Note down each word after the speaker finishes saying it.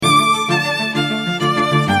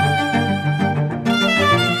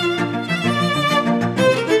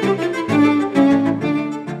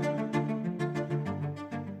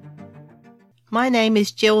My name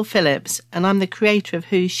is Jill Phillips, and I'm the creator of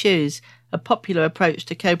Whose Shoes, a popular approach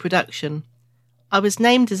to co-production. I was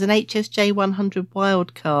named as an HSJ 100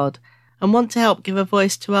 wildcard and want to help give a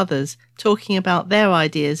voice to others, talking about their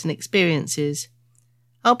ideas and experiences.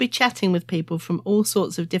 I'll be chatting with people from all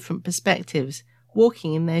sorts of different perspectives,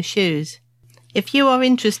 walking in their shoes. If you are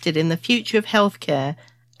interested in the future of healthcare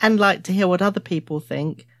and like to hear what other people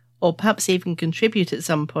think, or perhaps even contribute at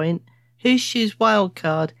some point, Whose Shoes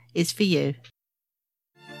Wildcard is for you.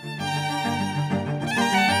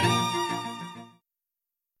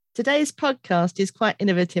 Today's podcast is quite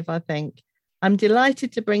innovative, I think. I'm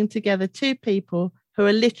delighted to bring together two people who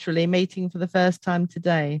are literally meeting for the first time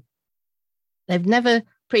today. They've never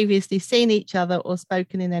previously seen each other or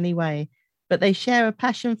spoken in any way, but they share a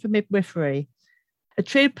passion for midwifery, a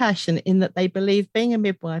true passion in that they believe being a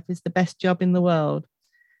midwife is the best job in the world.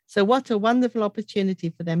 So what a wonderful opportunity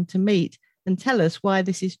for them to meet and tell us why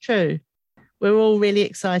this is true. We're all really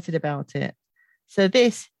excited about it. So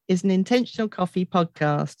this is an Intentional Coffee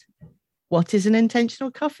podcast. What is an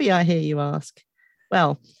intentional coffee, I hear you ask?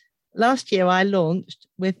 Well, last year I launched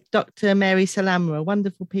with Dr. Mary Salama, a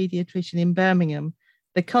wonderful paediatrician in Birmingham,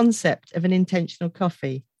 the concept of an intentional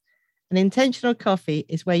coffee. An intentional coffee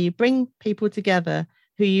is where you bring people together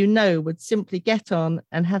who you know would simply get on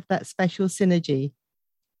and have that special synergy.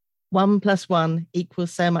 1 + 1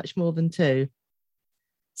 equals so much more than 2.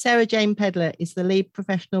 Sarah Jane Pedler is the lead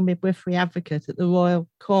professional midwifery advocate at the Royal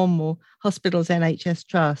Cornwall Hospitals NHS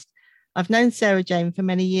Trust. I've known Sarah Jane for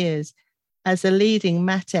many years as a leading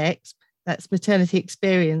MAT-EXP, that's maternity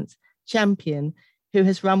experience, champion, who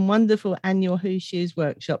has run wonderful annual Whose Shoes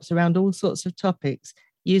workshops around all sorts of topics,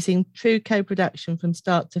 using true co-production from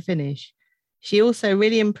start to finish. She also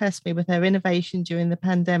really impressed me with her innovation during the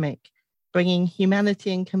pandemic, bringing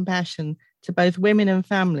humanity and compassion to both women and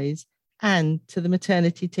families and to the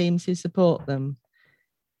maternity teams who support them.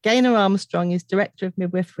 Gaynor Armstrong is Director of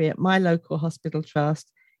Midwifery at my local hospital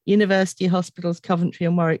trust, University Hospitals Coventry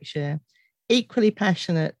and Warwickshire. Equally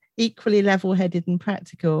passionate, equally level-headed and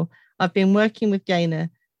practical, I've been working with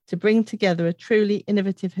Gaynor to bring together a truly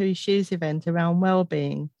innovative Whose Shoes event around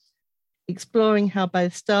wellbeing, exploring how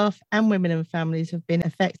both staff and women and families have been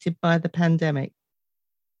affected by the pandemic,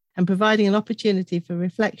 and providing an opportunity for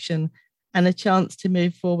reflection and a chance to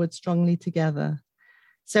move forward strongly together.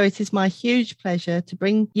 So it is my huge pleasure to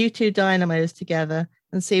bring you two dynamos together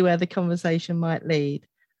and see where the conversation might lead.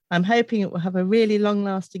 I'm hoping it will have a really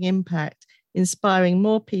long-lasting impact, inspiring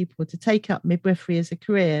more people to take up midwifery as a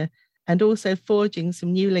career and also forging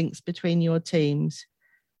some new links between your teams.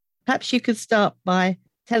 Perhaps you could start by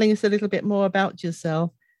telling us a little bit more about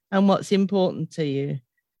yourself and what's important to you.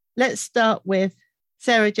 Let's start with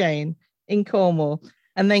Sarah Jane in Cornwall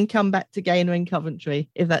and then come back to Gaynor in Coventry,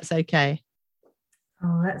 if that's okay.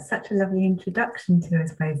 Oh, that's such a lovely introduction to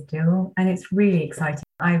us both, Jill, and it's really exciting.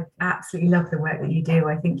 I absolutely love the work that you do.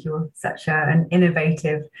 I think you're such an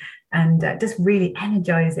innovative and just really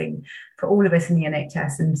energising for all of us in the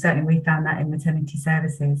NHS, and certainly we found that in maternity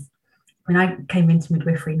services. When I came into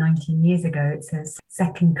midwifery 19 years ago, it's a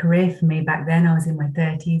second career for me. Back then I was in my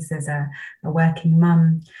 30s as a working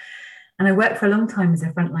mum. And I worked for a long time as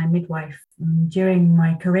a frontline midwife. During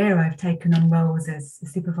my career, I've taken on roles as a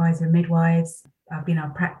supervisor of midwives. I've been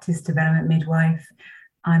our practice development midwife.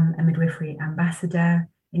 I'm a midwifery ambassador,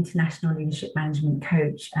 international leadership management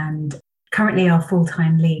coach, and currently our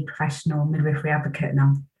full-time lead professional midwifery advocate. And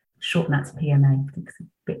I'll shorten that to PMA. I think it's a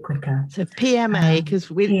bit quicker. So PMA,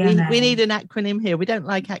 because we need an acronym here. We don't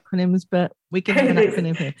like acronyms, but we can have an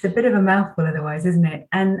acronym here. It's a bit of a mouthful otherwise, isn't it?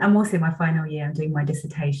 And I'm also in my final year. I'm doing my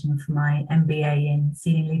dissertation for my MBA in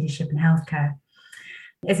senior leadership and healthcare.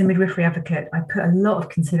 As a midwifery advocate, I put a lot of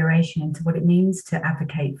consideration into what it means to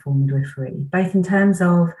advocate for midwifery, both in terms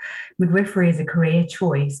of midwifery as a career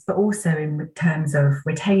choice, but also in terms of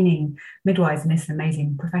retaining midwives in this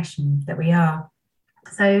amazing profession that we are.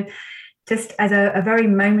 So just as a very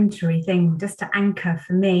momentary thing, just to anchor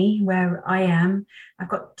for me where I am, I've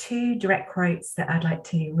got 2 direct quotes that I'd like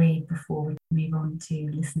to read before we move on to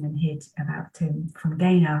listen and hear about from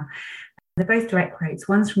Gaynor. They're both direct quotes.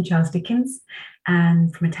 One's from Charles Dickens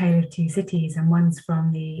and from A Tale of Two Cities, and one's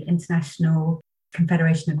from the International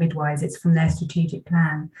Confederation of Midwives. It's from their strategic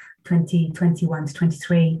plan, 2021 to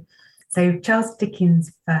 23. So Charles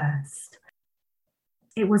Dickens first.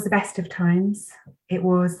 It was the best of times. It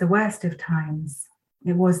was the worst of times.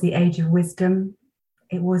 It was the age of wisdom.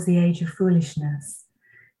 It was the age of foolishness.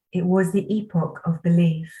 It was the epoch of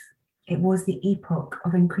belief. It was the epoch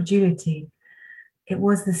of incredulity. It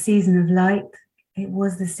was the season of light. It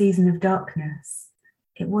was the season of darkness.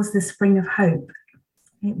 It was the spring of hope.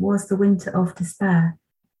 It was the winter of despair.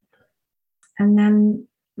 And then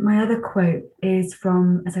my other quote is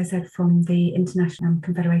from, as I said, from the International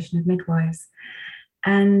Confederation of Midwives.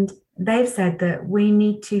 And they've said that we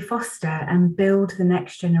need to foster and build the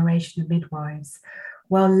next generation of midwives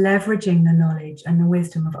while leveraging the knowledge and the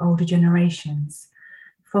wisdom of older generations,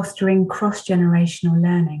 fostering cross-generational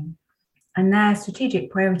learning. And their strategic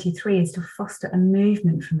priority 3 is to foster a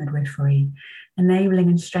movement for midwifery, enabling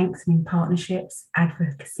and strengthening partnerships,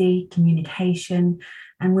 advocacy, communication,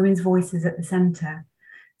 and women's voices at the centre.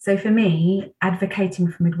 So for me, advocating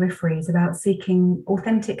for midwifery is about seeking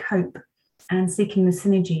authentic hope and seeking the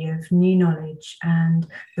synergy of new knowledge and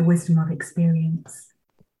the wisdom of experience.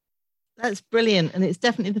 That's brilliant. And it's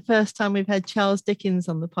definitely the first time we've had Charles Dickens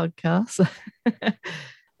on the podcast.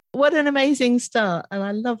 What an amazing start. And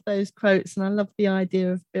I love those quotes, and I love the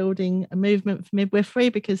idea of building a movement for midwifery,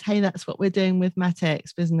 because, hey, that's what we're doing with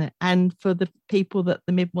MatExp, isn't it? And for the people that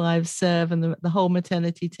the midwives serve and the whole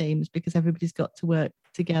maternity teams, because everybody's got to work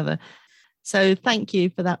together. So thank you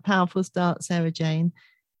for that powerful start, Sarah Jane.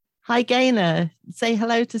 Hi, Gaynor. Say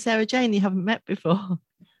hello to Sarah Jane you haven't met before.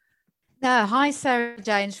 No, hi, Sarah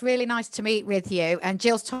Jane. It's really nice to meet with you. And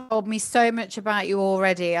Jill's told me so much about you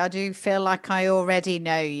already. I do feel like I already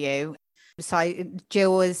know you. So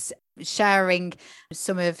Jill was sharing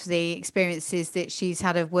some of the experiences that she's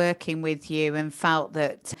had of working with you and felt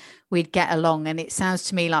that we'd get along. And it sounds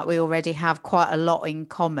to me like we already have quite a lot in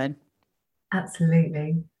common.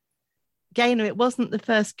 Absolutely. Gaynor, it wasn't the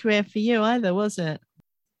first career for you either, was it?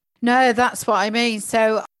 No, that's what I mean.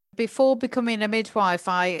 So before becoming a midwife,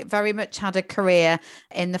 I very much had a career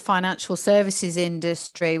in the financial services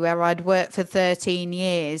industry where I'd worked for 13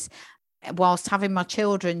 years whilst having my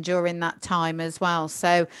children during that time as well.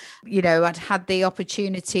 So, I'd had the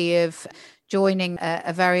opportunity of joining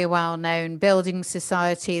a very well-known building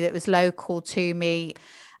society that was local to me.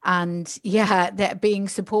 And that being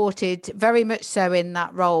supported very much so in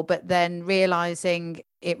that role, but then realizing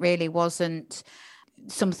it really wasn't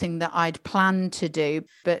something that I'd planned to do,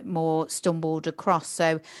 but more stumbled across.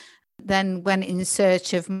 So then went in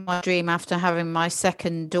search of my dream after having my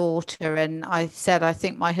second daughter. And I said, I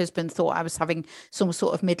think my husband thought I was having some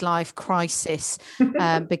sort of midlife crisis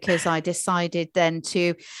because I decided then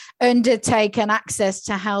to undertake an access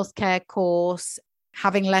to healthcare course,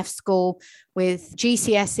 having left school with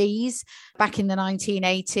GCSEs back in the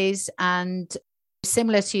 1980s. And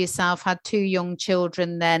similar to yourself, had 2 young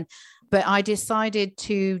children then. But I decided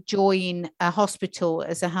to join a hospital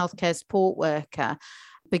as a healthcare support worker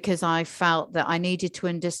because I felt that I needed to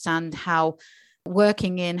understand how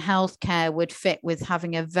working in healthcare would fit with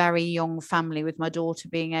having a very young family, with my daughter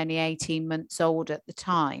being only 18 months old at the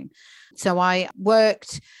time. So I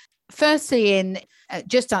worked firstly in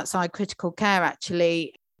just outside critical care,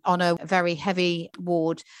 actually, on a very heavy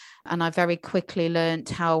ward. And I very quickly learned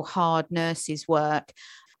how hard nurses work.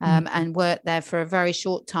 And worked there for a very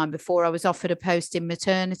short time before I was offered a post in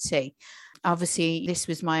maternity. Obviously, this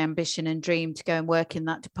was my ambition and dream to go and work in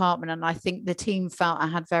that department. And I think the team felt I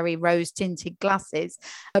had very rose-tinted glasses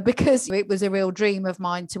because it was a real dream of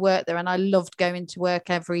mine to work there. And I loved going to work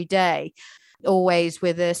every day, always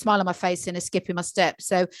with a smile on my face and a skip in my step.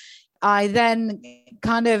 So I then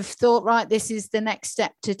kind of thought, right, this is the next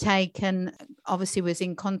step to take. And obviously was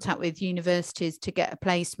in contact with universities to get a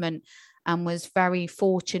placement, and was very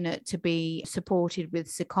fortunate to be supported with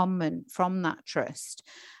secondment from that trust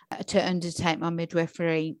to undertake my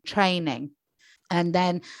midwifery training. And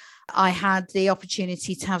then I had the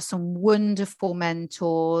opportunity to have some wonderful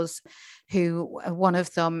mentors who, one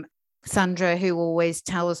of them, Sandra, who always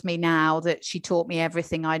tells me now that she taught me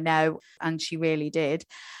everything I know, and she really did.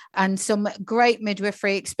 And some great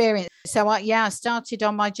midwifery experience. So I started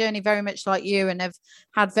on my journey very much like you, and have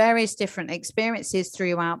had various different experiences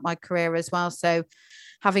throughout my career as well. So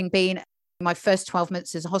having been my first 12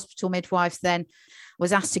 months as a hospital midwife, then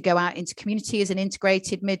was asked to go out into community as an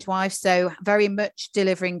integrated midwife. So very much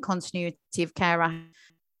delivering continuity of care. I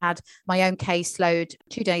had my own caseload,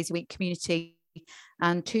 2 days a week community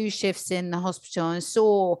and 2 shifts in the hospital, and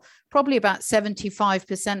saw probably about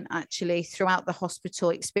 75% actually throughout the hospital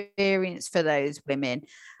experience for those women.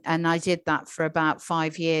 And I did that for about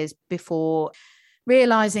 5 years before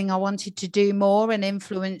realizing I wanted to do more and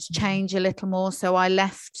influence change a little more. So I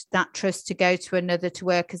left that trust to go to another to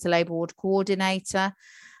work as a labour ward coordinator.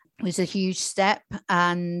 It was a huge step,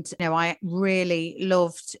 and I really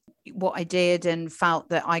loved what I did and felt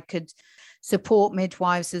that I could support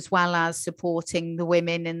midwives as well as supporting the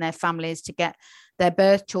women and their families to get their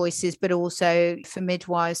birth choices, but also for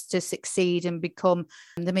midwives to succeed and become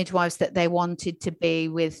the midwives that they wanted to be,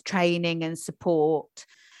 with training and support.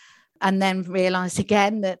 and then realized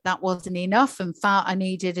again that that wasn't enough and felt I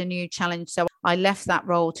needed a new challenge. So I left that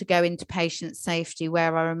role to go into patient safety,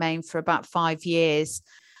 where I remained for about 5 years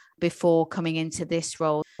before coming into this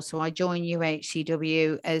role. So I joined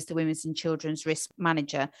UHCW as the Women's and Children's Risk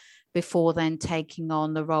Manager, before then taking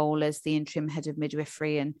on the role as the interim head of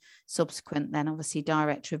midwifery and subsequent then obviously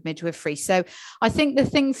director of midwifery. So I think the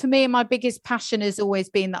thing for me and my biggest passion has always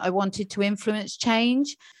been that I wanted to influence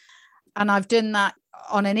change. And I've done that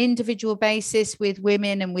on an individual basis with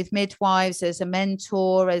women and with midwives, as a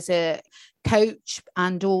mentor, as a coach,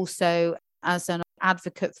 and also as an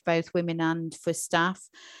advocate for both women and for staff.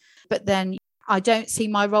 But then I don't see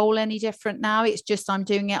my role any different now. It's just I'm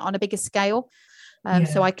doing it on a bigger scale.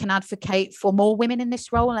 So I can advocate for more women in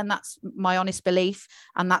this role, and that's my honest belief,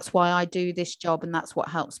 and that's why I do this job, and that's what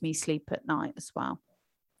helps me sleep at night as well.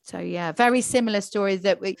 So yeah, very similar stories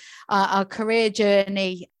that our career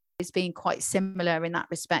journey has been quite similar in that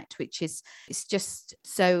respect, which is, it's just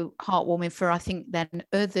so heartwarming for, I think, then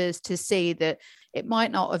others to see that it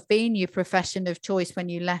might not have been your profession of choice when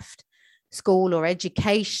you left school or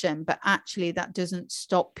education, but actually that doesn't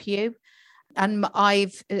stop you. And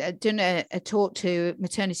I've done a talk to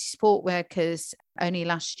maternity support workers only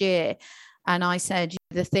last year. And I said,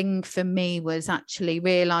 the thing for me was actually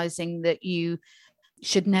realizing that you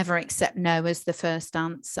should never accept no as the first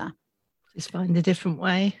answer. Just find a different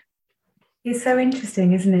way. It's so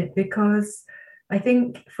interesting, isn't it? Because I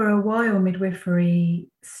think for a while, midwifery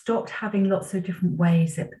stopped having lots of different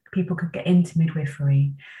ways that people could get into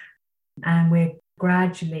midwifery. And we're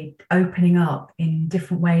gradually opening up in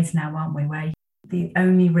different ways now, aren't we? Where the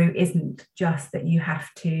only route isn't just that you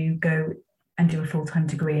have to go and do a full-time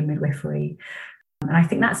degree in midwifery. And I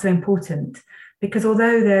think that's so important, because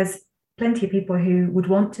although there's plenty of people who would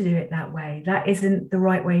want to do it that way, that isn't the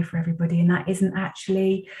right way for everybody, and that isn't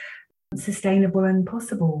actually sustainable and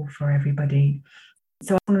possible for everybody.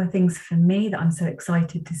 So one of the things for me that I'm so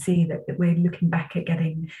excited to see that we're looking back at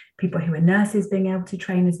getting people who are nurses being able to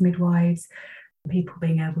train as midwives, people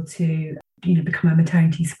being able to become a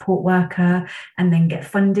maternity support worker and then get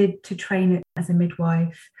funded to train as a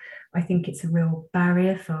midwife. I think it's a real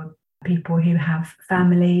barrier for people who have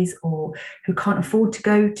families or who can't afford to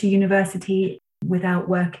go to university without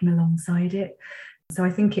working alongside it. So I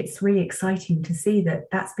think it's really exciting to see that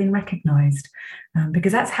that's been recognised,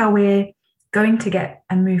 because that's how we're going to get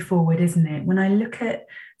and move forward, isn't it? When I look at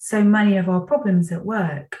so many of our problems at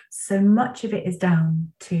work, so much of it is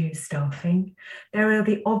down to staffing. There are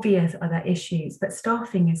the obvious other issues, but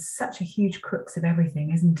staffing is such a huge crux of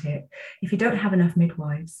everything, isn't it? If you don't have enough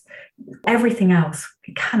midwives, everything else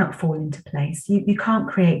cannot fall into place. You can't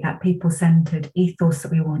create that people-centred ethos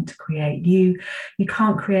that we want to create. You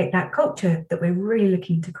can't create that culture that we're really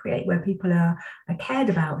looking to create, where people are cared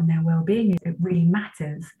about and their well-being. It really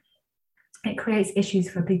matters. It creates issues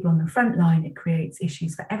for people on the front line. It creates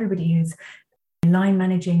issues for everybody who's line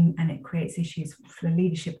managing, and it creates issues for the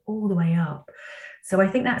leadership all the way up. So I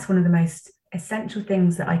think that's one of the most essential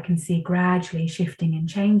things that I can see gradually shifting and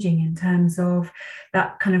changing in terms of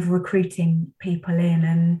that kind of recruiting people in.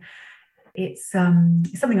 And it's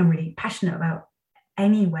something I'm really passionate about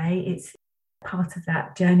anyway. It's part of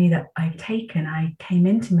that journey that I've taken. I came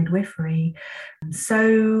into midwifery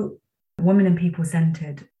so women and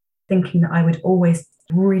people-centred, thinking that I would always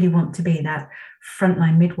really want to be that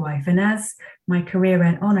frontline midwife. And as my career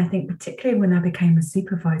went on, I think particularly when I became a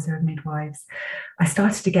supervisor of midwives, I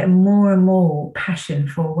started to get more and more passion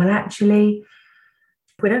for, well, actually,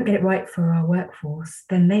 if we don't get it right for our workforce,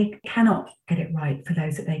 then they cannot get it right for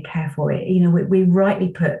those that they care for. We rightly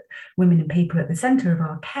put women and people at the centre of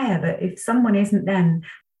our care, but if someone isn't then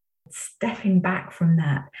stepping back from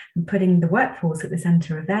that and putting the workforce at the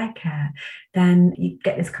centre of their care, then you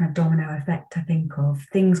get this kind of domino effect, I think, of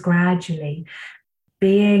things gradually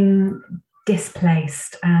being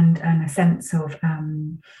displaced and a sense of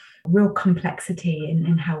real complexity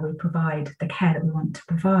in how we provide the care that we want to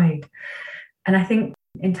provide. And I think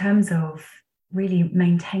in terms of really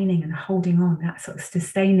maintaining and holding on that sort of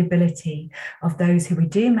sustainability of those who we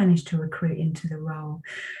do manage to recruit into the role,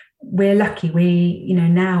 we're lucky.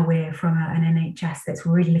 Now we're from an NHS that's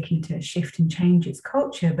really looking to shift and change its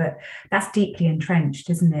culture, but that's deeply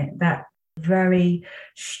entrenched, isn't it? That very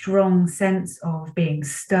strong sense of being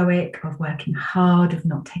stoic, of working hard, of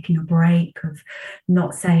not taking a break, of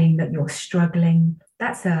not saying that you're struggling.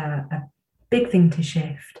 That's a big thing to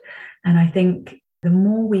shift. And I think the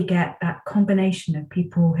more we get that combination of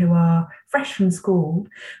people who are fresh from school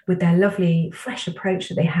with their lovely fresh approach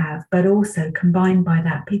that they have, but also combined by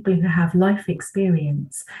that people who have life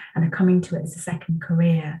experience and are coming to it as a second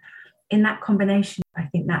career, in that combination, I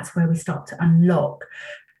think that's where we start to unlock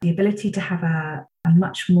the ability to have a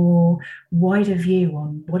much more wider view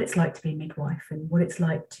on what it's like to be a midwife and what it's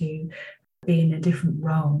like to be in a different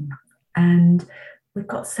role. And we've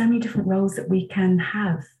got so many different roles that we can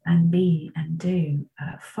have and be and do,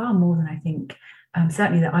 far more than I think,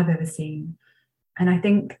 certainly that I've ever seen. And I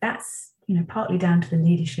think that's, partly down to the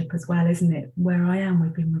leadership as well, isn't it? Where I am,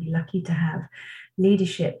 we've been really lucky to have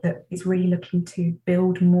leadership that is really looking to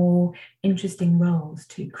build more interesting roles,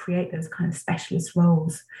 to create those kind of specialist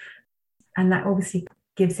roles. And that obviously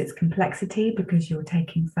gives its complexity because you're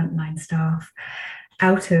taking frontline staff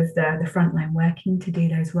out of the frontline working to do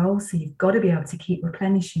those roles. So you've got to be able to keep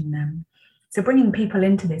replenishing them. So bringing people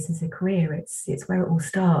into this as a career, it's where it all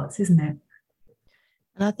starts, isn't it?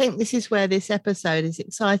 And I think this is where this episode is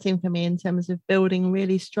exciting for me in terms of building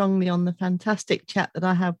really strongly on the fantastic chat that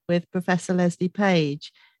I have with Professor Leslie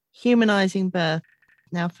Page, humanising birth.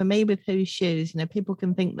 Now, for me, with Whose Shoes, people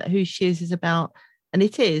can think that Whose Shoes is about, and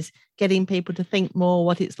it is, getting people to think more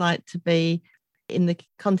what it's like to be in the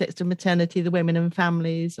context of maternity, the women and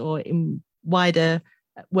families, or in wider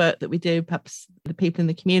work that we do, perhaps the people in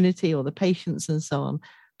the community or the patients and so on.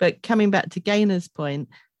 But coming back to Gayna's point,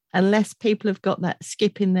 unless people have got that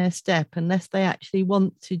skip in their step, unless they actually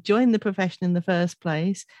want to join the profession in the first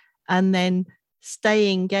place and then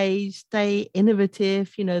stay engaged, stay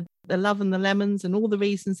innovative, the love and the lemons and all the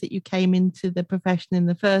reasons that you came into the profession in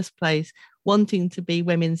the first place, wanting to be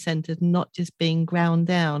women-centered and not just being ground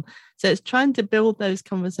down. So it's trying to build those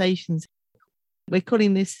conversations. We're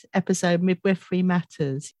calling this episode Midwifery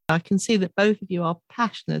Matters. I can see that both of you are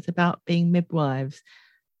passionate about being midwives.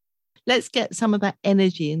 Let's get some of that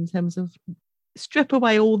energy in terms of strip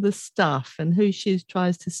away all the stuff, and Whose Shoes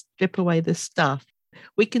tries to strip away the stuff.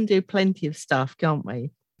 We can do plenty of stuff, can't we?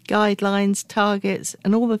 Guidelines, targets,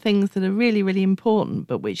 and all the things that are really, really important,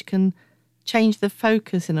 but which can change the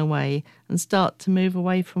focus in a way and start to move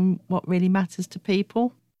away from what really matters to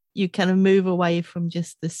people. You kind of move away from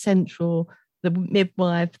just the central, the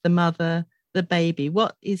midwife, the mother, the baby.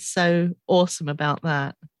 What is so awesome about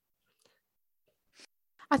that?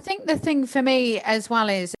 I think the thing for me as well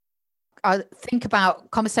is I think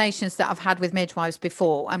about conversations that I've had with midwives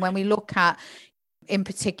before. And when we look at, in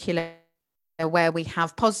particular, where we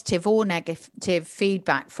have positive or negative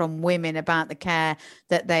feedback from women about the care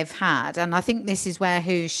that they've had. And I think this is where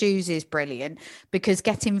Whose Shoes is brilliant, because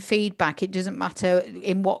getting feedback, it doesn't matter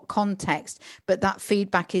in what context, but that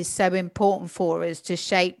feedback is so important for us to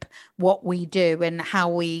shape what we do and how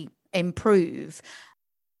we improve.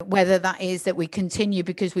 Whether that is that we continue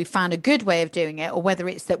because we found a good way of doing it, or whether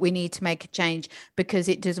it's that we need to make a change because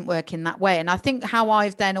it doesn't work in that way. And I think how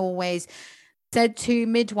I've then always said to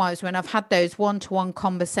midwives when I've had those one-to-one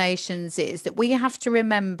conversations is that we have to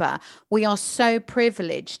remember we are so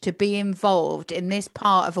privileged to be involved in this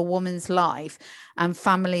part of a woman's life and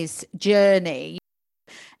family's journey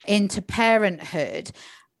into parenthood,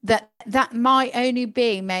 that might only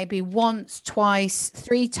be maybe once, twice,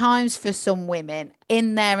 3 times for some women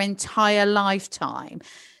in their entire lifetime.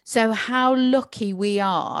 So how lucky we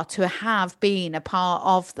are to have been a part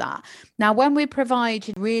of that. Now, when we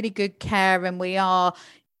provide really good care and we are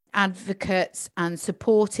advocates and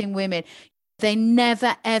supporting women, they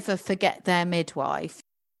never, ever forget their midwife,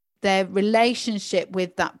 their relationship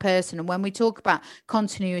with that person. And when we talk about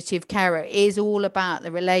continuity of care, it is all about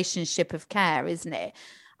the relationship of care, isn't it?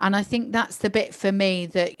 And I think that's the bit for me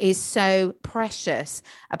that is so precious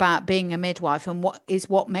about being a midwife, and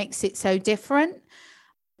what makes it so different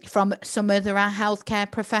from some other healthcare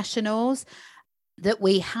professionals, that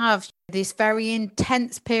we have this very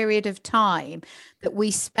intense period of time that we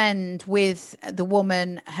spend with the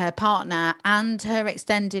woman, her partner, and her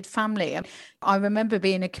extended family. I remember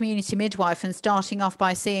being a community midwife and starting off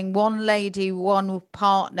by seeing one lady, one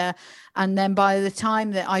partner, and then by the time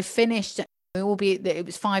that I finished, albeit that it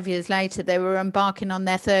was 5 years later, they were embarking on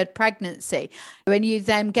their 3rd pregnancy. When you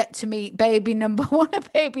then get to meet baby number 1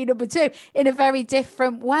 and baby number 2 in a very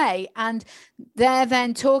different way. And they're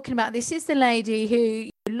then talking about, this is the lady who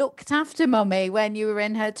looked after mummy when you were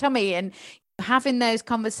in her tummy, and having those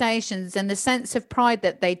conversations and the sense of pride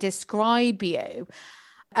that they describe you.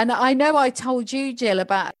 And I know I told you, Jill,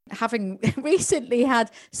 about having recently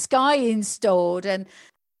had Sky installed, and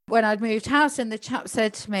when I'd moved house, and the chap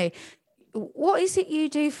said to me, "What is it you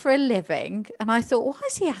do for a living?" And I thought, why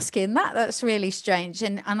is he asking that? That's really strange.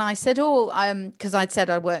 And I said, because I'd said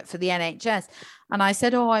I worked for the NHS. And I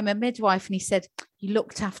said, I'm a midwife. And he said, "You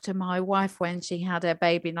looked after my wife when she had her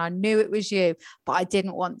baby." And I knew it was you, but I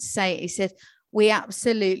didn't want to say it. He said, "We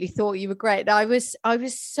absolutely thought you were great." And I was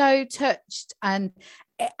so touched. And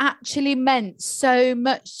it actually meant so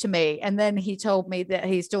much to me. And then he told me that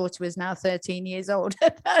his daughter was now 13 years old.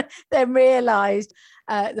 Then realized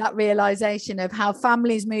that realization of how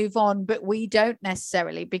families move on, but we don't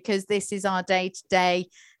necessarily, because this is our day-to-day,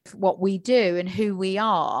 what we do and who we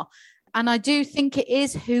are. And I do think it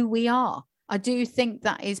is who we are. I do think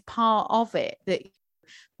that is part of it, that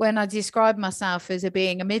when I describe myself as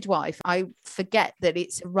being a midwife, I forget that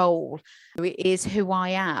it's a role. It is who I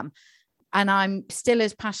am. And I'm still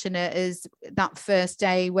as passionate as that first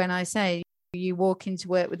day when I say you walk into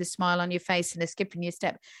work with a smile on your face and a skip in your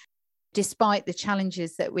step. Despite the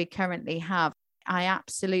challenges that we currently have, I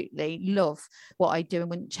absolutely love what I do and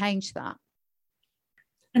wouldn't change that.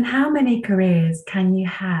 And how many careers can you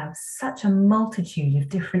have? Such a multitude of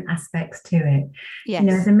different aspects to it. Yes. You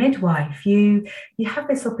know, as a midwife, you have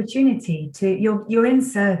this opportunity to, you're in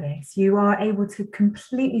service. You are able to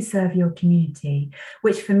completely serve your community,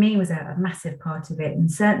 which for me was a massive part of it. And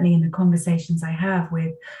certainly in the conversations I have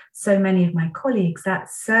with so many of my colleagues, that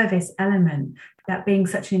service element, that being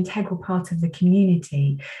such an integral part of the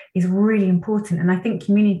community, is really important. And I think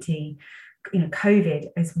community, you know, COVID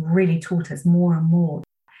has really taught us more and more,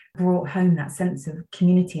 brought home that sense of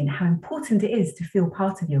community and how important it is to feel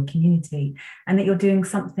part of your community and that you're doing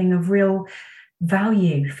something of real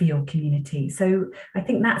value for your community. So I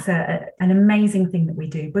think that's an amazing thing that we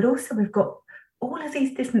do. But also we've got all of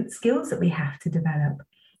these different skills that we have to develop.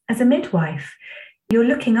 As a midwife, you're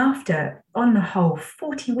looking after, on the whole,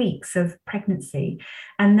 40 weeks of pregnancy,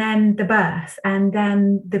 and then the birth, and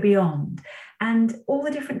then the beyond, and all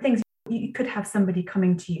the different things. You could have somebody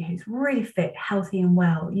coming to you who's really fit, healthy and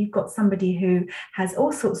well. You've got somebody who has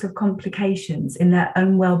all sorts of complications in their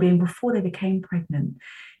own well-being before they became pregnant.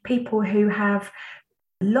 People who have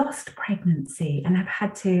lost pregnancy and have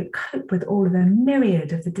had to cope with all of the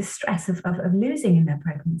myriad of the distress of losing in their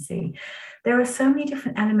pregnancy. There are so many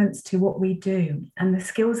different elements to what we do and the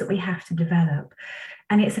skills that we have to develop.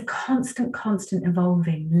 And it's a constant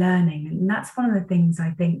evolving learning. And that's one of the things I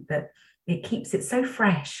think that it keeps it so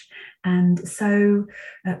fresh and so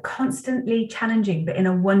constantly challenging, but in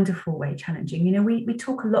a wonderful way challenging. You know, we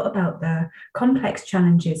talk a lot about the complex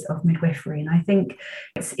challenges of midwifery, and I think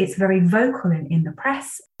it's very vocal in the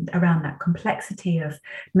press around that complexity of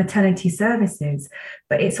maternity services.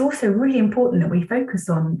 But it's also really important that we focus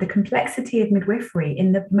on the complexity of midwifery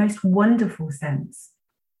in the most wonderful sense.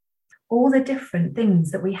 All the different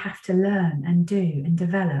things that we have to learn and do and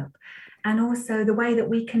develop, and also the way that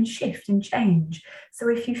we can shift and change. So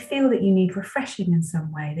if you feel that you need refreshing in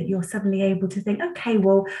some way, that you're suddenly able to think, okay,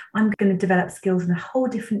 well, I'm going to develop skills in a whole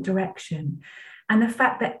different direction. And the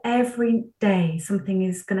fact that every day something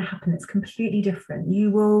is going to happen that's completely different.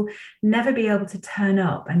 You will never be able to turn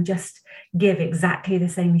up and just give exactly the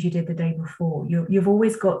same as you did the day before. You've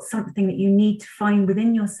always got something that you need to find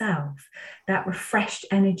within yourself, that refreshed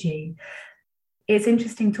energy. It's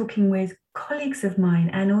interesting talking with colleagues of mine,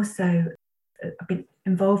 and also I've been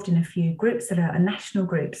involved in a few groups that are national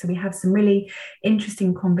groups. So we have some really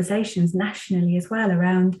interesting conversations nationally as well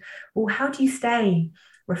around, well, how do you stay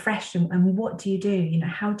refreshed and what do you do? You know,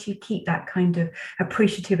 how do you keep that kind of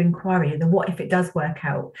appreciative inquiry, the what if it does work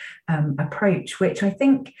out approach, which I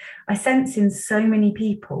think I sense in so many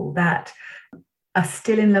people that are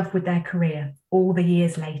still in love with their career all the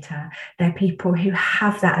years later. They're people who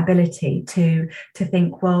have that ability to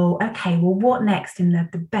think, well, okay, well, what next in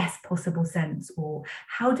the best possible sense? Or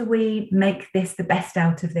how do we make this the best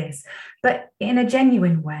out of this? But in a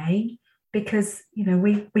genuine way, because, you know,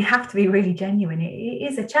 we have to be really genuine.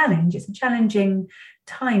 It is a challenge. It's a challenging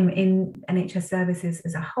time in NHS services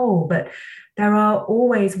as a whole, but there are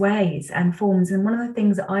always ways and forms. And one of the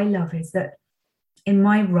things that I love is that in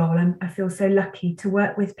my role, I feel so lucky to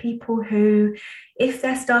work with people who, if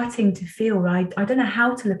they're starting to feel, I don't know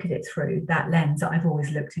how to look at it through that lens that I've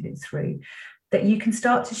always looked at it through, that you can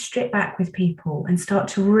start to strip back with people and start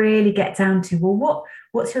to really get down to, well,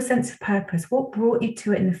 what's your sense of purpose? What brought you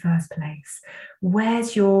to it in the first place?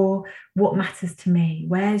 Where's your, what matters to me?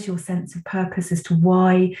 Where's your sense of purpose as to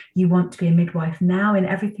why you want to be a midwife now in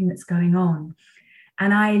everything that's going on?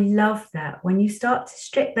 And I love that when you start to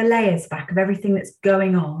strip the layers back of everything that's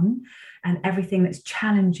going on and everything that's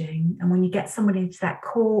challenging, and when you get somebody to that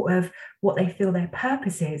core of what they feel their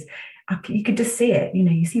purpose is, you could just see it. You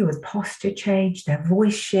know, you see all posture change, their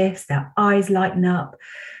voice shifts, their eyes lighten up.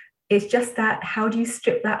 It's just that, how do you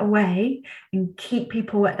strip that away and keep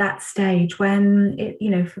people at that stage when, it, you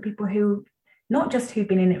know, for people who, not just who've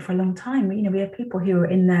been in it for a long time, you know, we have people who are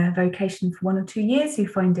in their vocation for 1 or 2 years who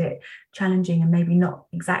find it challenging and maybe not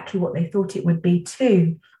exactly what they thought it would be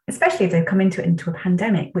too, especially if they've come into a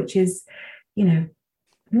pandemic, which is, you know,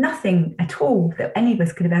 nothing at all that any of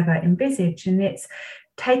us could have ever envisaged. And it's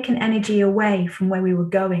taken energy away from where we were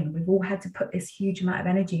going. We've all had to put this huge amount of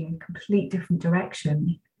energy in a complete different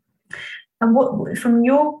direction. And what from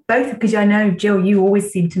your both, because I know, Jill, you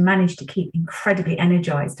always seem to manage to keep incredibly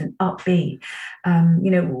energized and upbeat.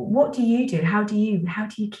 What do you do? How do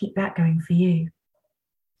you keep that going for you?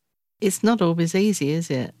 It's not always easy, is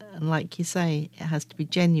it? And like you say, it has to be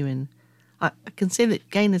genuine. I can see that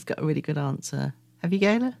Gayna's got a really good answer. Have you,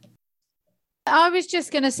 Gayla? I was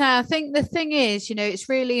just going to say, I think the thing is, it's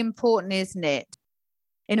really important, isn't it?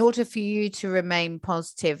 In order for you to remain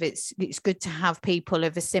positive, it's good to have people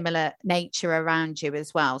of a similar nature around you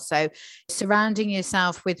as well. So surrounding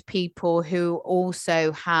yourself with people who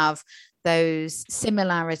also have those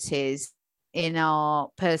similarities in our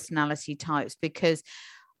personality types, because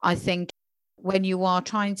I think when you are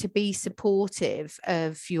trying to be supportive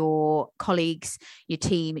of your colleagues, your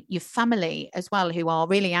team, your family as well, who are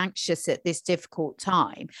really anxious at this difficult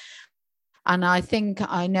time. And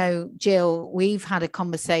I know, Jill, we've had a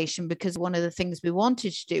conversation, because one of the things we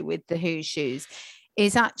wanted to do with the Who Shoes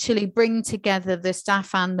is actually bring together the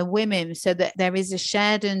staff and the women so that there is a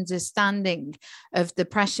shared understanding of the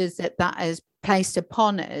pressures that has placed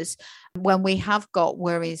upon us when we have got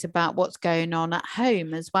worries about what's going on at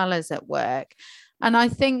home as well as at work. And I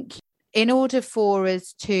think in order for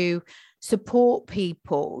us to support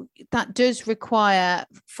people, that does require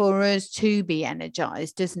for us to be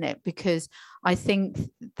energized, doesn't it? Because I think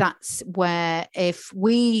that's where, if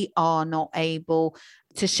we are not able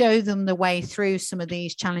to show them the way through some of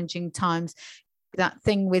these challenging times, that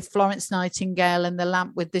thing with Florence Nightingale and the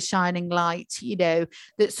lamp with the shining light,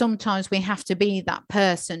 that sometimes we have to be that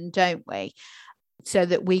person, don't we? So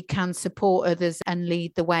that we can support others and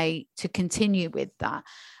lead the way to continue with that.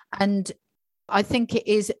 And I think it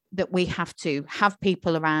is that we have to have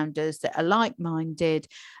people around us that are like-minded.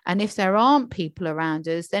 And if there aren't people around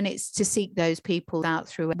us, then it's to seek those people out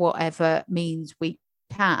through whatever means we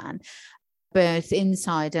can, both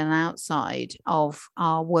inside and outside of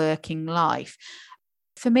our working life.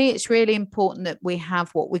 For me, it's really important that we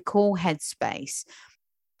have what we call headspace.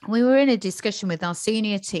 We were in a discussion with our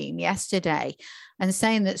senior team yesterday and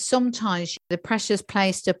saying that sometimes the pressures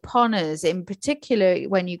placed upon us, in particular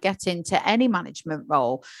when you get into any management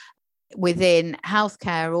role within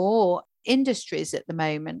healthcare or industries at the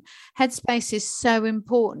moment, headspace is so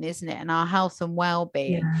important, isn't it, in our health and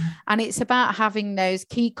well-being. Yeah. And it's about having those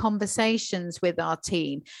key conversations with our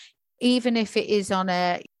team, even if it is on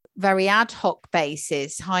a very ad hoc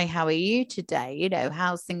basis. Hi, how are you today?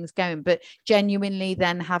 How's things going? But genuinely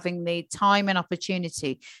then having the time and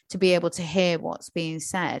opportunity to be able to hear what's being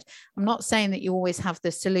said. I'm not saying that you always have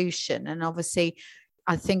the solution. And obviously,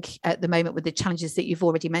 I think at the moment with the challenges that you've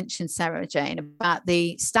already mentioned, Sarah Jane, about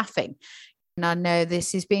the staffing, and I know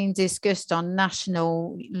this is being discussed on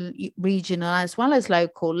national, regional, as well as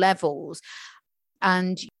local levels.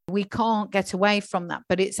 And we can't get away from that,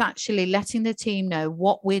 but it's actually letting the team know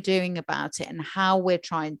what we're doing about it and how we're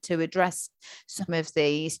trying to address some of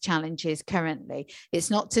these challenges currently.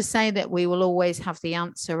 It's not to say that we will always have the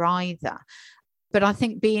answer either, but I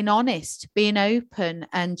think being honest, being open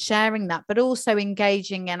and sharing that, but also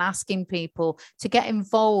engaging and asking people to get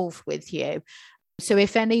involved with you. So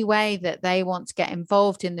if any way that they want to get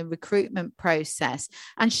involved in the recruitment process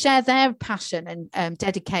and share their passion and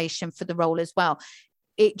dedication for the role as well,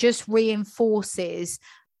 it just reinforces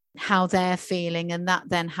how they're feeling, and that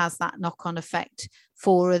then has that knock-on effect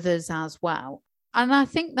for others as well. And I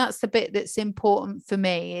think that's the bit that's important for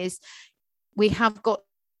me, is we have got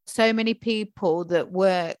so many people that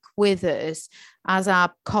work with us as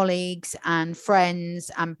our colleagues and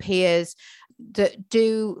friends and peers that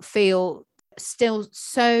do feel still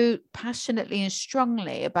so passionately and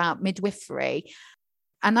strongly about midwifery.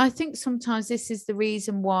 And I think sometimes this is the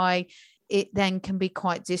reason why it then can be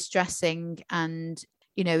quite distressing, and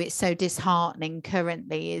it's so disheartening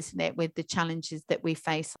currently, isn't it, with the challenges that we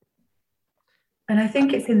face. And I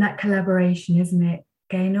think it's in that collaboration, isn't it,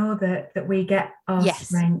 Gaynor, that we get our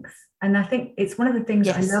strengths. And I think it's one of the things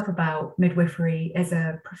that I love about midwifery as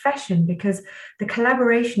a profession, because the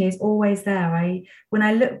collaboration is always there. When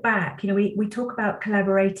I look back, we talk about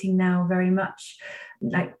collaborating now very much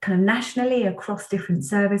like kind of nationally across different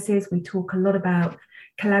services. We talk a lot about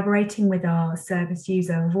collaborating with our service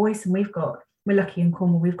user Voice, and we're lucky in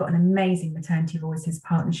Cornwall, we've got an amazing Maternity Voices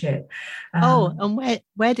partnership. And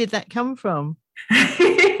where did that come from?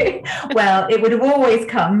 Well, it would have always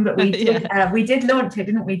come, but we did launch it,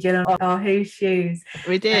 didn't we, Jill, on our Who Shoes?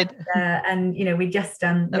 We did. And we just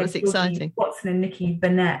done that was exciting. Watson and Nikki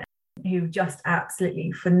Burnett, who just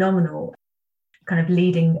absolutely phenomenal. kind of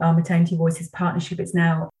leading our Maternity Voices partnership. It's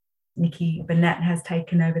now Nikki Burnett has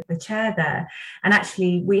taken over the chair there. And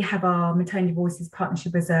actually, we have our Maternity Voices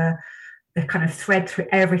partnership as a kind of thread through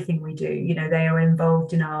everything we do. You know, they are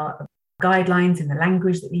involved in our guidelines, in the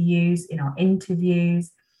language that we use, in our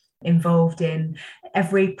interviews, involved in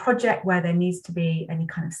every project where there needs to be any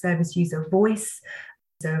kind of service user voice.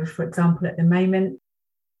 So, for example, at the moment,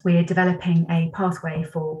 we're developing a pathway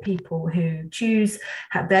for people who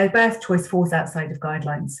have their birth choice falls outside of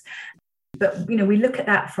guidelines. But, you know, we look at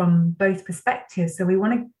that from both perspectives. So we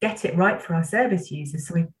want to get it right for our service users.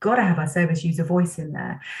 So we've got to have our service user voice in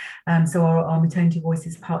there. So our Maternity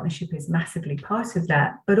Voices partnership is massively part of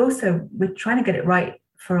that. But also we're trying to get it right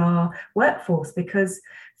for our workforce, because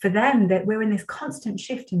for them, that we're in this constant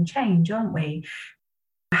shift and change, aren't we?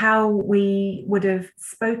 How we would have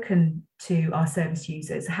spoken to our service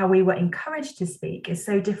users, how we were encouraged to speak is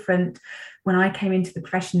so different when I came into the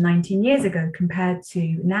profession 19 years ago compared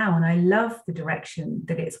to now. And I love the direction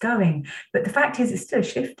that it's going. But the fact is, it's still a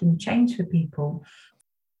shift and change for people.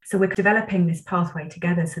 So we're developing this pathway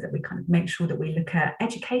together so that we kind of make sure that we look at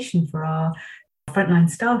education for our frontline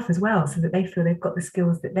staff as well, so that they feel they've got the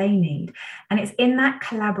skills that they need. And it's in that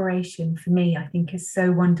collaboration, for me, I think is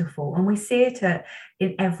so wonderful. And we see it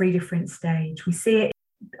in every different stage. We see it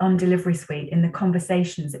on Delivery Suite in the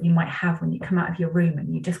conversations that you might have when you come out of your room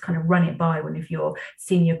and you just kind of run it by one of your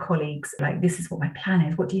senior colleagues, like, this is what my plan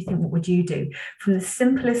is, what do you think, what would you do? From the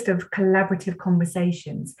simplest of collaborative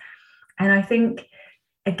conversations. And I think,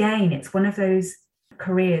 again, it's one of those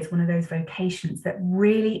careers, one of those vocations that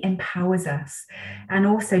really empowers us and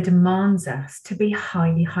also demands us to be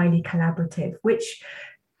highly, highly collaborative, which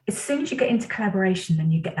as soon as you get into collaboration,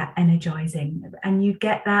 then you get that energizing and you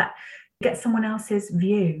get someone else's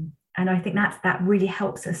view. And I think that really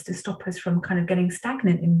helps us to stop us from kind of getting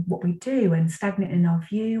stagnant in what we do and stagnant in our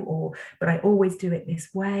view, but I always do it this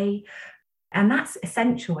way. And that's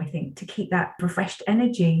essential, I think, to keep that refreshed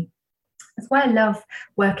energy. That's why I love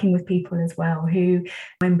working with people as well, who,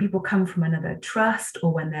 when people come from another trust,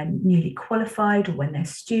 or when they're newly qualified, or when they're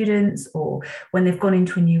students, or when they've gone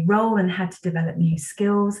into a new role and had to develop new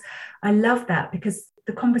skills, I love that, because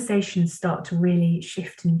the conversations start to really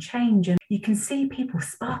shift and change, and you can see people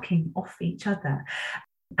sparking off each other.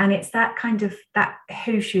 And it's that kind of that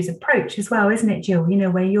who shoes approach as well, isn't it, Jill? You know,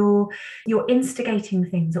 where you're instigating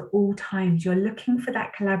things at all times. You're looking for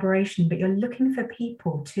that collaboration, but you're looking for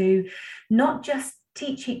people to not just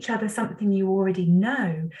teach each other something you already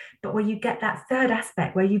know, but where you get that third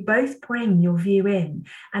aspect where you both bring your view in,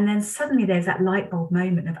 and then suddenly there's that light bulb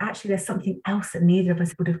moment of actually there's something else that neither of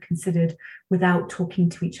us would have considered without talking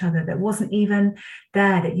to each other, that wasn't even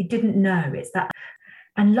there, that you didn't know. It's that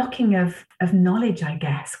unlocking of knowledge, I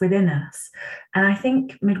guess, within us. And I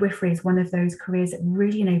think midwifery is one of those careers that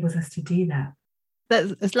really enables us to do that.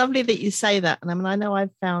 It's lovely that you say that. And I mean, I know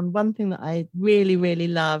I've found one thing that I really, really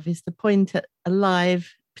love is the point at a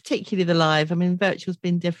live, particularly the live. I mean, virtual's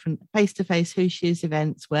been different, face-to-face Who Shoes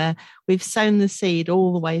events where we've sown the seed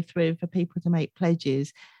all the way through for people to make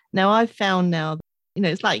pledges. Now, I've found now, you know,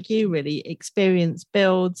 it's like you really, experience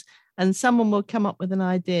builds, and someone will come up with an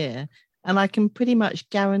idea, and I can pretty much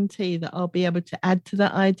guarantee that I'll be able to add to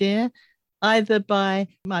that idea, either by,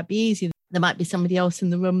 it might be easy, there might be somebody else in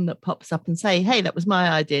the room that pops up and say, hey, that was my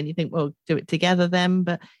idea. And you think, well, do it together then.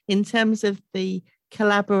 But in terms of the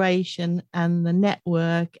collaboration and the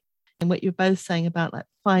network and what you're both saying about like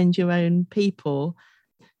find your own people,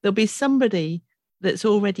 there'll be somebody that's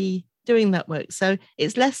already doing that work. So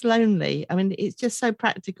it's less lonely. I mean, it's just so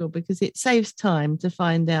practical because it saves time to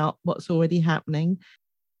find out what's already happening,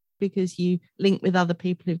 because you link with other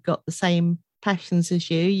people who've got the same passions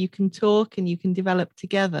as you can talk and you can develop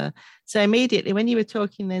together. So immediately when you were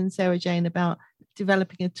talking then, Sarah Jane, about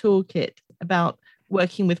developing a toolkit about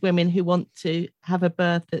working with women who want to have a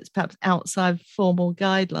birth that's perhaps outside formal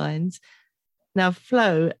guidelines. Now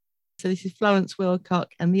Flo, so this is Florence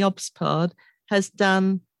Wilcock and the OBSPARD, has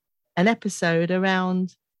done an episode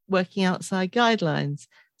around working outside guidelines.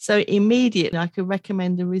 So immediately I could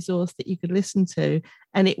recommend a resource that you could listen to,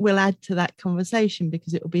 and it will add to that conversation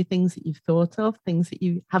because it will be things that you've thought of, things that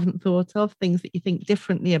you haven't thought of, things that you think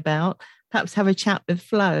differently about, perhaps have a chat with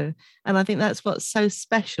Flo. And I think that's what's so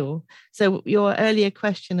special. So your earlier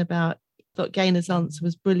question about, I thought Gayna's answer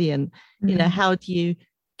was brilliant. Mm-hmm. You know, how do you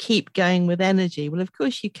keep going with energy? Well, of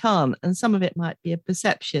course you can't. And some of it might be a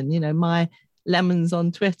perception, you know, my lemons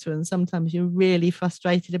on Twitter, and sometimes you're really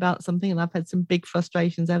frustrated about something, and I've had some big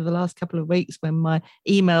frustrations over the last couple of weeks when my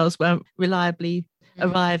emails weren't reliably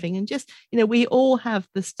arriving, and just, you know, we all have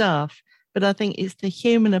the stuff, but I think it's the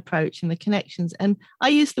human approach and the connections. And I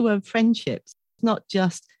use the word friendships, not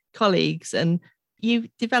just colleagues and you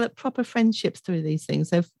develop proper friendships through these things.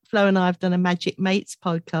 So Flo and I have done a Magic Mates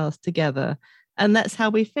podcast together, and that's how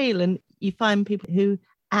we feel. And you find people who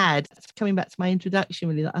add, coming back to my introduction,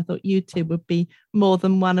 really, that I thought you two would be more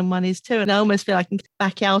than one and one is two. And I almost feel I can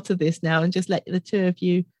back out of this now and just let the two of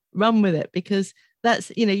you run with it, because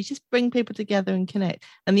that's, you just bring people together and connect.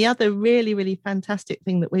 And the other really, really fantastic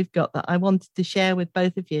thing that we've got that I wanted to share with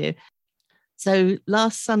both of you. So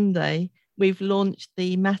last Sunday, we've launched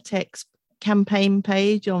the Matex campaign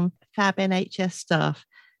page on Fab NHS staff.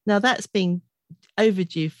 Now that's been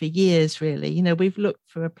overdue for years, really. We've looked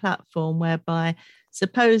for a platform whereby,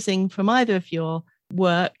 supposing from either of your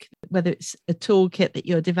work, whether it's a toolkit that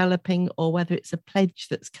you're developing or whether it's a pledge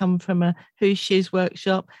that's come from a Whose Shoes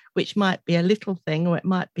workshop, which might be a little thing or it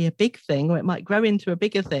might be a big thing or it might grow into a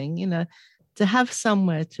bigger thing, to have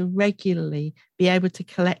somewhere to regularly be able to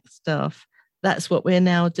collect stuff. That's what we're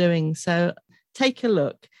now doing. So take a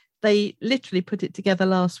look. They literally put it together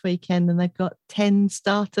last weekend and they've got 10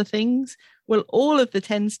 starter things. Well, all of the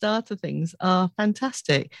 10 starter things are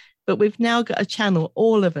fantastic. But we've now got a channel,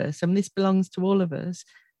 all of us, and this belongs to all of us,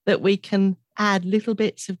 that we can add little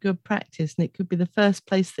bits of good practice. And it could be the first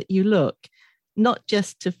place that you look, not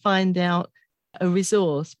just to find out a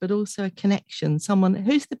resource, but also a connection, someone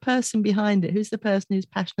who's the person behind it, who's the person who's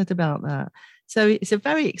passionate about that. So it's a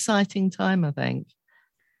very exciting time, I think.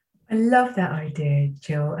 I love that idea,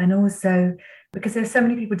 Jill. And also because there's so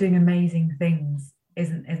many people doing amazing things,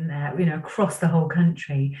 isn't there, across the whole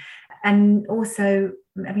country. And also,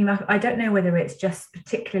 I don't know whether it's just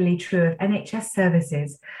particularly true of NHS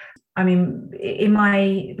services.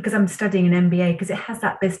 Because I'm studying an MBA, because it has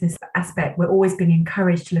that business aspect, we're always being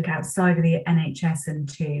encouraged to look outside of the NHS and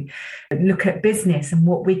to look at business and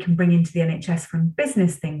what we can bring into the NHS from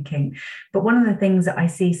business thinking. But one of the things that I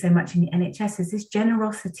see so much in the NHS is this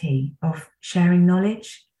generosity of sharing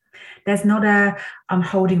knowledge. There's not I'm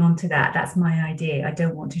holding on to that. That's my idea. I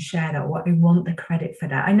don't want to share that, or I want the credit for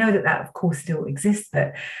that. I know that of course still exists,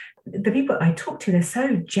 but the people I talk to, they're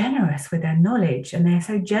so generous with their knowledge and they're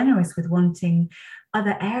so generous with wanting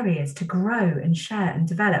other areas to grow and share and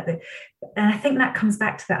develop. And I think that comes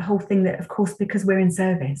back to that whole thing that, of course, because we're in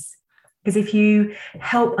service. Because if you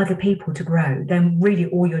help other people to grow, then really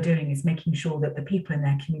all you're doing is making sure that the people in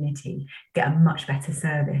their community get a much better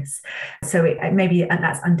service. So and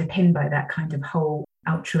that's underpinned by that kind of whole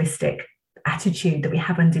altruistic attitude that we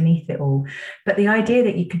have underneath it all. But the idea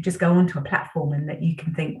that you could just go onto a platform and that you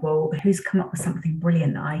can think, well, who's come up with something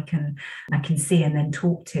brilliant that I can see and then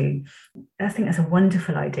talk to, I think that's a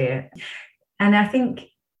wonderful idea. And I think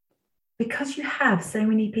because you have so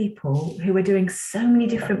many people who are doing so many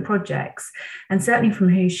different projects, and certainly from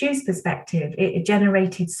Whose Shoes perspective, it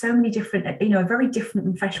generated so many different, a very different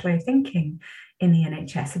and fresh way of thinking in the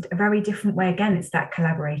NHS, a very different way. Again, it's that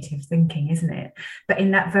collaborative thinking, isn't it? But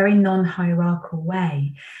in that very non-hierarchical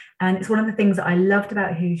way. And it's one of the things that I loved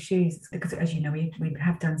about Whose Shoes, because as you know, we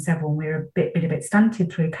have done several, and we're a bit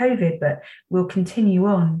stunted through COVID, but we'll continue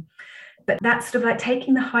on. But that's sort of like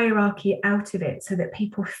taking the hierarchy out of it so that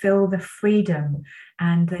people feel the freedom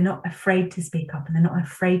and they're not afraid to speak up and they're not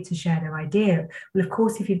afraid to share their idea. Well, of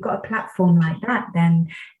course, if you've got a platform like that, then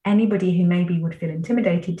anybody who maybe would feel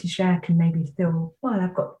intimidated to share can maybe feel, well,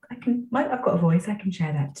 I've got a voice, I can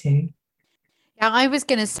share that too. Yeah, I was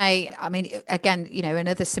going to say, again,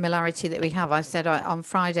 another similarity that we have, I said on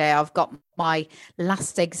Friday, I've got my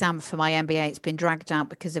last exam for my MBA. It's been dragged out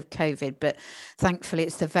because of COVID, but thankfully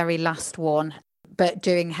it's the very last one, but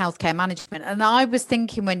doing healthcare management. And I was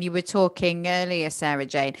thinking when you were talking earlier, Sarah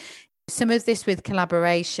Jane, some of this with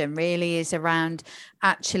collaboration really is around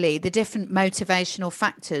actually the different motivational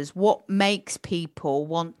factors, what makes people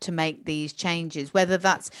want to make these changes, whether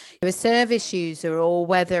that's a service user or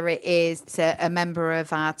whether it is a member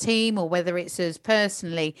of our team or whether it's us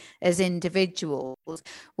personally as individuals.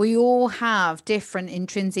 We all have different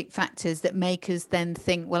intrinsic factors that make us then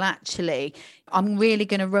think, well, actually, I'm really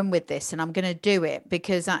going to run with this and I'm going to do it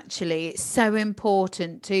because actually it's so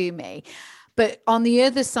important to me. But on the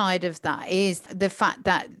other side of that is the fact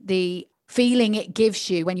that the feeling it gives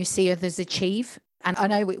you when you see others achieve. And I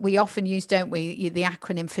know we often use, don't we, the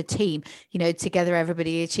acronym for team, together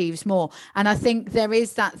everybody achieves more. And I think there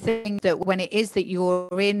is that thing that when it is that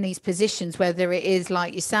you're in these positions, whether it is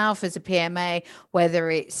like yourself as a PMA,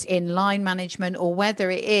 whether it's in line management or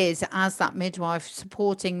whether it is as that midwife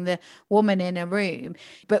supporting the woman in a room,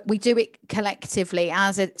 but we do it collectively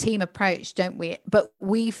as a team approach, don't we? But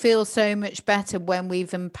we feel so much better when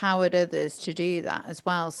we've empowered others to do that as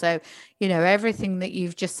well. So, everything that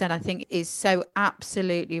you've just said, I think is so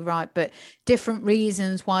absolutely right, but different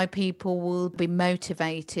reasons why people will be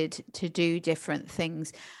motivated to do different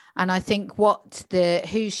things. And I think what the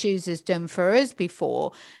Whose Shoes has done for us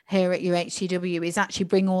before here at UHCW is actually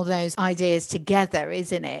bring all those ideas together,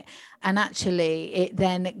 isn't it? And actually it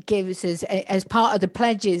then gives us, as part of the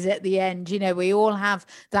pledges at the end, you know, we all have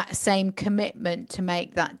that same commitment to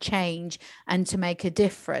make that change and to make a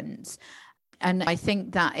difference. And I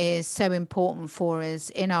think that is so important for us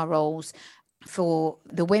in our roles, for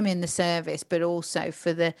the women in the service, but also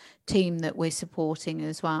for the team that we're supporting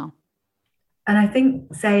as well. And I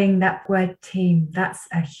think saying that word team, that's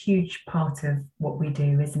a huge part of what we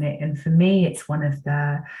do, isn't it? And for me, it's one of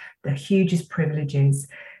the hugest privileges,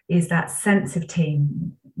 is that sense of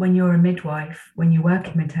team. When you're a midwife, when you work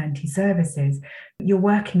in maternity services, you're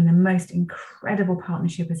working the most incredible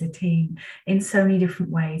partnership as a team in so many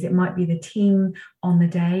different ways. It might be the team on the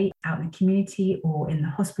day out in the community or in the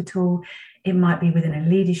hospital. It might be within a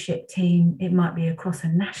leadership team. It might be across a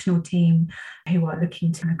national team who are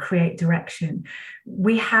looking to create direction.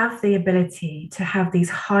 We have the ability to have these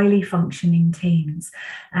highly functioning teams.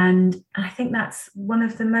 And I think that's one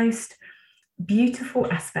of the most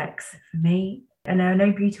beautiful aspects for me. And I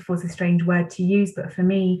know beautiful is a strange word to use, but for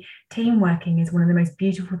me, team working is one of the most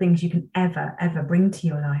beautiful things you can ever bring to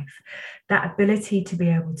your life. That ability to be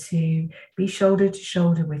able to be shoulder to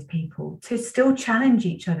shoulder with people, to still challenge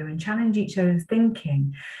each other and challenge each other's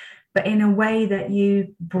thinking, but in a way that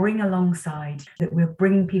you bring alongside, that we're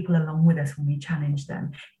bringing people along with us when we challenge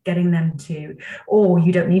them, getting them to, or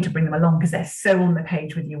you don't need to bring them along because they're so on the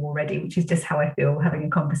page with you already, which is just how I feel having a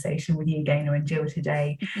conversation with you, Gaynor and Jill,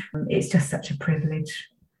 today. It's just such a privilege.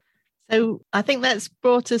 So I think that's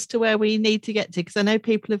brought us to where we need to get to, because I know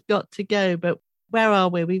people have got to go, but where are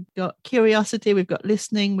we? We've got curiosity, we've got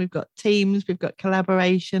listening, we've got teams, we've got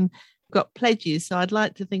collaboration, got pledges. So I'd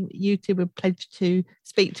like to think that you two would pledge to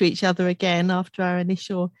speak to each other again after our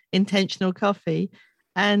initial intentional coffee.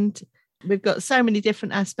 And we've got so many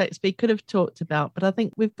different aspects we could have talked about, but I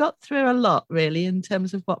think we've got through a lot really in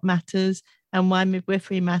terms of what matters and why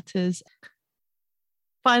midwifery matters.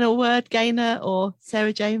 Final word, Gaynor or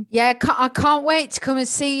Sarah Jane? Yeah, I can't wait to come and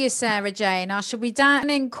see you, Sarah Jane. I shall be down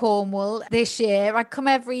in Cornwall this year. I come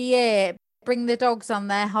every year, bring the dogs on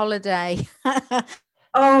their holiday.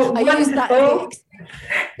 Oh, wonderful.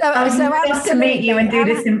 So nice to meet you and do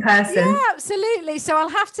this in person. Yeah, absolutely. So I'll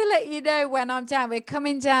have to let you know when I'm down. We're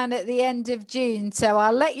coming down at the end of June. So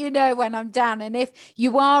I'll let you know when I'm down. And if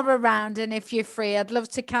you are around and if you're free, I'd love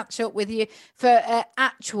to catch up with you for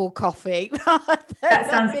actual coffee. That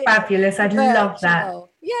sounds fabulous. I'd love that.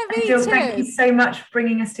 Yeah, me Jill, too. Thank you so much for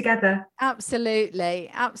bringing us together.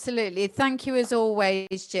 Absolutely. Absolutely. Thank you as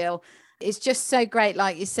always, Jill. It's just so great,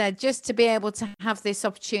 like you said, just to be able to have this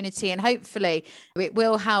opportunity, and hopefully it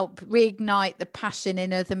will help reignite the passion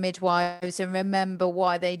in other midwives and remember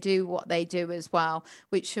why they do what they do as well,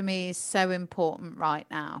 which for me is so important right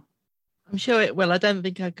now. I'm sure it will. I don't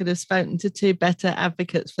think I could have spoken to two better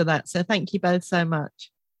advocates for that. So thank you both so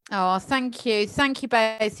much. Oh, thank you. Thank you,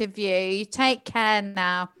 both of you. You take care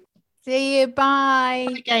now. See you. Bye.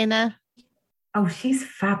 Bye, Gaynor. Oh, she's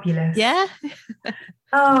fabulous. Yeah.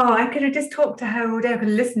 Oh, I could have just talked to her all day. I could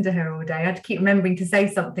have listened to her all day. I'd keep remembering to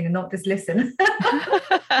say something and not just listen.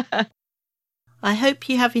 I hope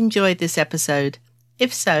you have enjoyed this episode.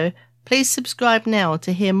 If so, please subscribe now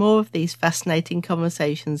to hear more of these fascinating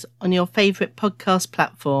conversations on your favourite podcast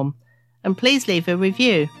platform. And please leave a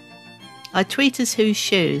review. I tweet as Whose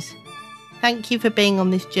Shoes. Thank you for being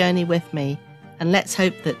on this journey with me, and let's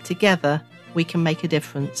hope that together we can make a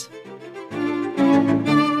difference.